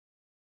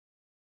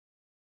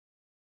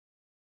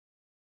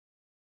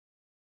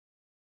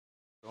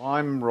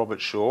I'm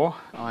Robert Shaw.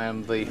 I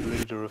am the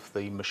leader of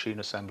the machine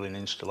assembly and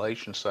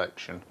installation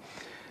section,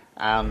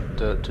 and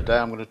today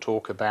I'm going to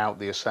talk about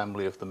the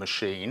assembly of the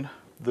machine.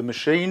 The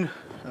machine,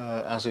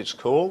 as it's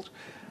called,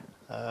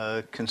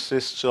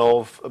 consists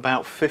of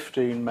about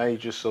 15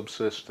 major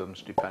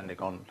subsystems depending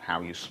on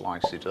how you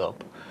slice it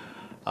up.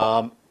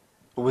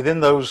 Within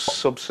those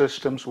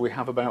subsystems we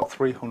have about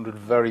 300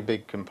 very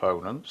big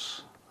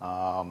components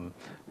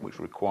which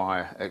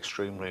require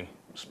extremely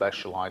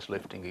specialized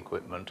lifting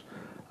equipment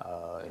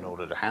in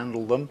order to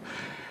handle them.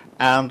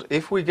 And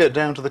if we get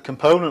down to the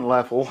component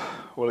level,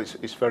 well,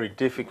 it's very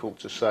difficult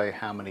to say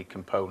how many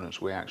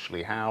components we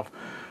actually have,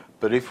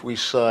 but if we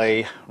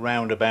say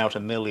round about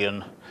 1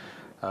 million,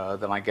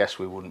 then I guess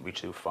we wouldn't be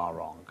too far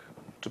wrong.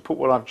 To put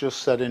what I've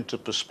just said into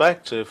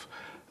perspective,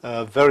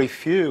 very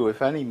few,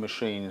 if any,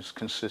 machines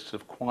consist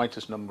of quite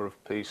as number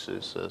of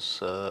pieces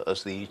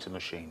as the ITER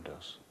machine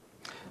does.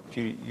 If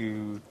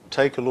you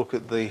take a look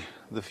at the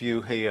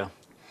view here,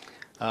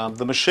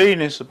 the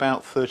machine is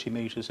about 30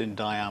 meters in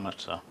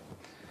diameter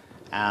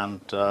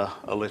and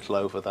a little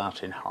over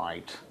that in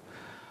height.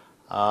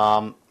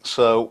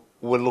 So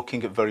we're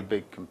looking at very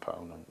big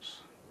components.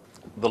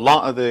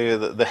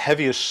 The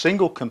heaviest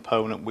single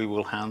component we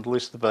will handle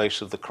is the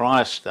base of the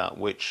cryostat,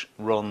 which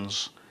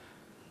runs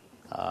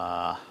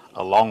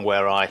along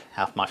where I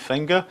have my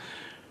finger,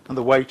 and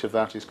the weight of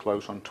that is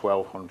close on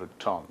 1,200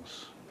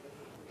 tons.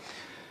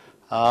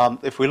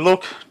 If we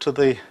look to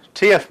the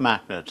TF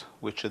magnet,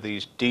 which are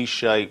these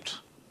D-shaped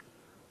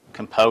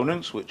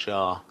components which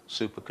are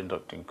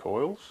superconducting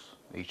coils,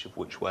 each of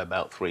which weigh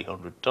about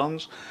 300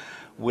 tons,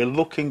 we're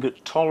looking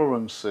at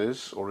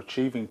tolerances, or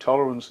achieving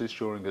tolerances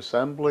during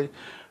assembly,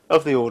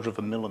 of the order of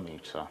 1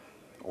 millimeter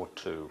or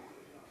 2.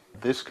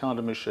 This kind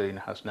of machine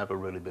has never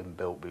really been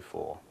built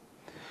before.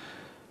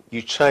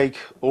 You take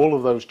all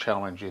of those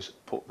challenges,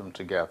 put them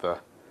together,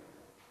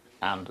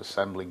 and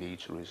assembling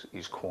ITER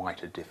is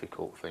quite a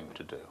difficult thing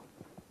to do.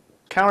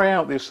 To carry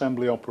out the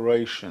assembly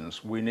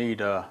operations, we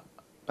need an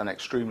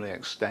extremely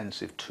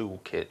extensive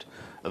toolkit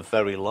of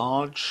very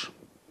large,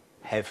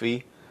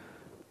 heavy,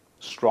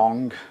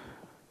 strong,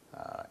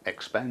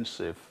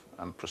 expensive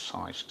and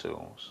precise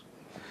tools.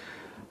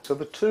 So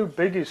the two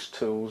biggest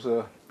tools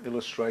are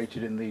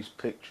illustrated in these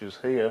pictures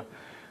here.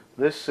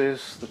 This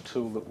is the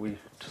tool that we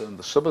term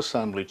the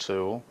subassembly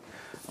tool,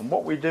 and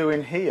what we do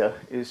in here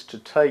is to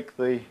take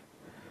the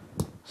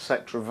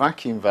sector of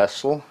vacuum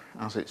vessel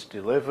as it's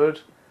delivered,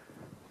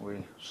 we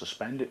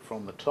suspend it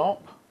from the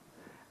top,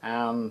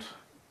 and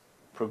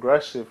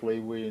progressively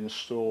we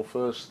install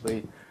first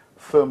the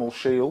thermal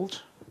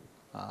shield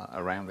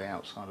around the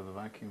outside of the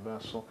vacuum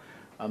vessel,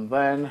 and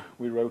then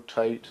we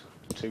rotate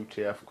the 2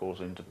 TF coils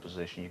into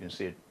position. You can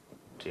see a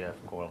TF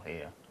coil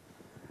here.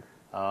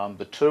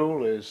 The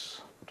tool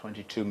is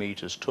 22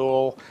 meters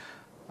tall,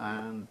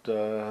 and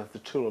the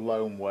tool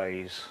alone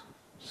weighs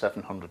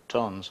 700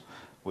 tons,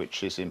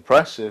 which is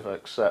impressive,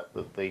 except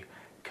that the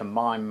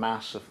combined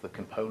mass of the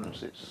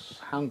components it's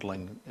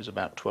handling is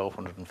about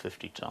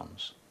 1,250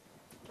 tons.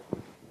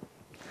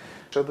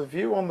 So the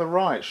view on the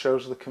right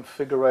shows the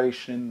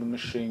configuration in the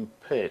machine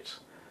pit.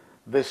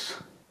 This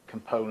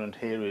component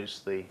here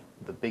is the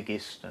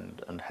biggest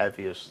and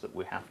heaviest that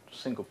we have,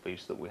 single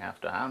piece that we have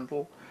to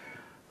handle.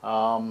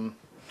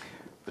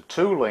 The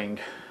tooling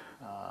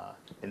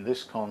in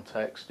this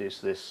context is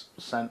this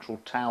central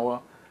tower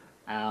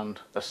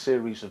and a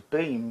series of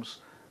beams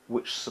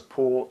which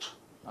support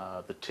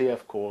the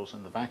TF cores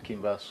and the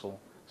vacuum vessel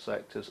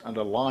sectors and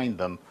align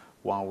them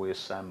while we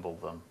assemble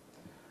them.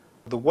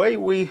 The way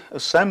we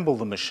assemble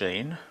the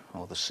machine,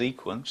 or the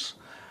sequence,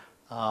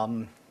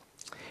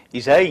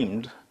 is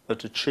aimed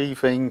at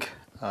achieving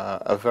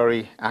a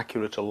very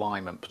accurate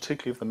alignment,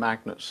 particularly of the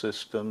magnet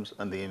systems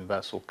and the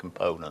in-vessel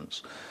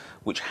components,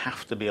 which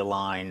have to be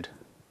aligned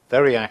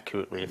very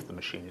accurately if the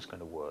machine is going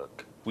to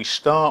work. We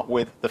start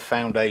with the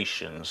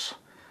foundations,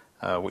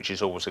 which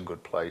is always a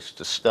good place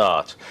to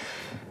start.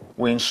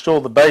 We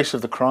install the base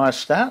of the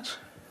cryostat.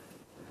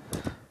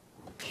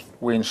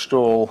 We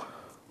install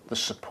the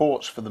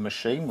supports for the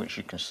machine, which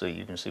you can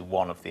see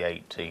one of the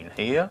 18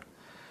 here.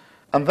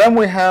 And then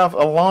we have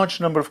a large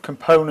number of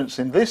components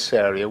in this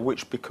area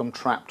which become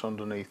trapped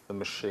underneath the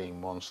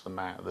machine once the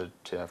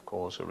TF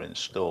cores are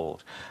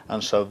installed.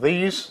 And so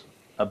these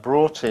are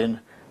brought in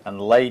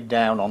and laid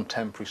down on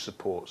temporary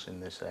supports in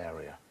this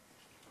area.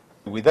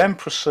 We then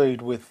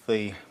proceed with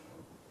the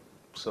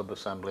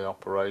subassembly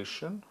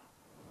operation,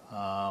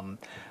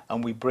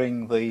 and we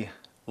bring the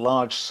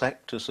large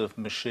sectors of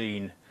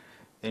machine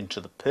into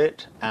the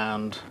pit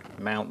and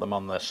mount them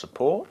on their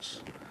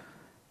supports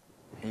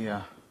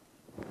here,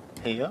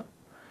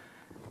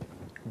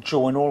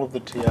 join all of the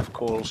TF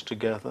coils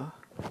together,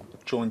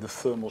 join the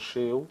thermal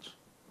shields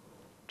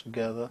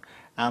together,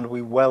 and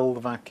we weld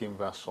the vacuum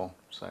vessel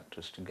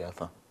sectors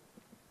together.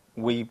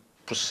 We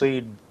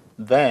proceed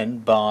then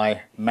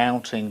by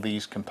mounting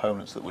these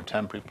components that were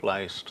temporarily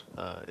placed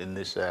in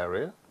this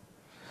area.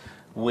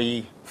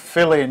 We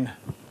fill in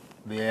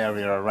the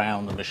area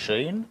around the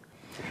machine,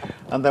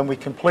 and then we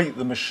complete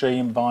the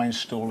machine by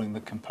installing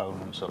the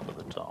components up at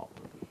the top.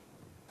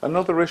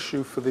 Another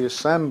issue for the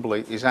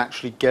assembly is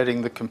actually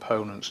getting the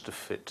components to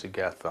fit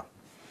together.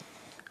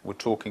 We're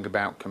talking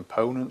about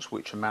components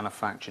which are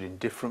manufactured in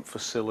different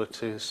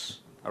facilities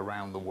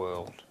around the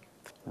world.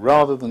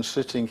 Rather than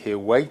sitting here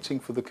waiting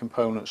for the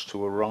components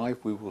to arrive,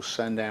 we will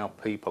send our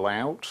people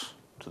out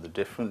to the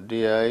different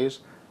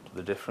DAs, to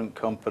the different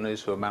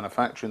companies who are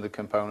manufacturing the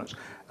components,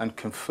 and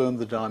confirm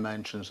the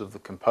dimensions of the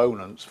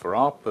components for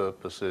our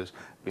purposes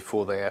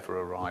before they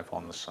ever arrive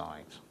on the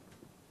site.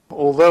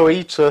 Although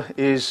ITER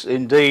is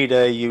indeed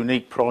a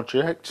unique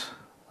project,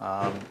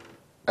 a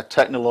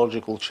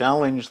technological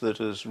challenge that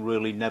has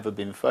really never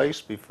been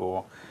faced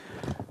before,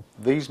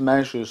 these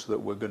measures that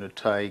we're going to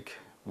take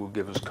will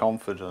give us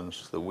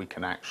confidence that we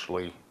can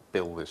actually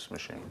build this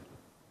machine.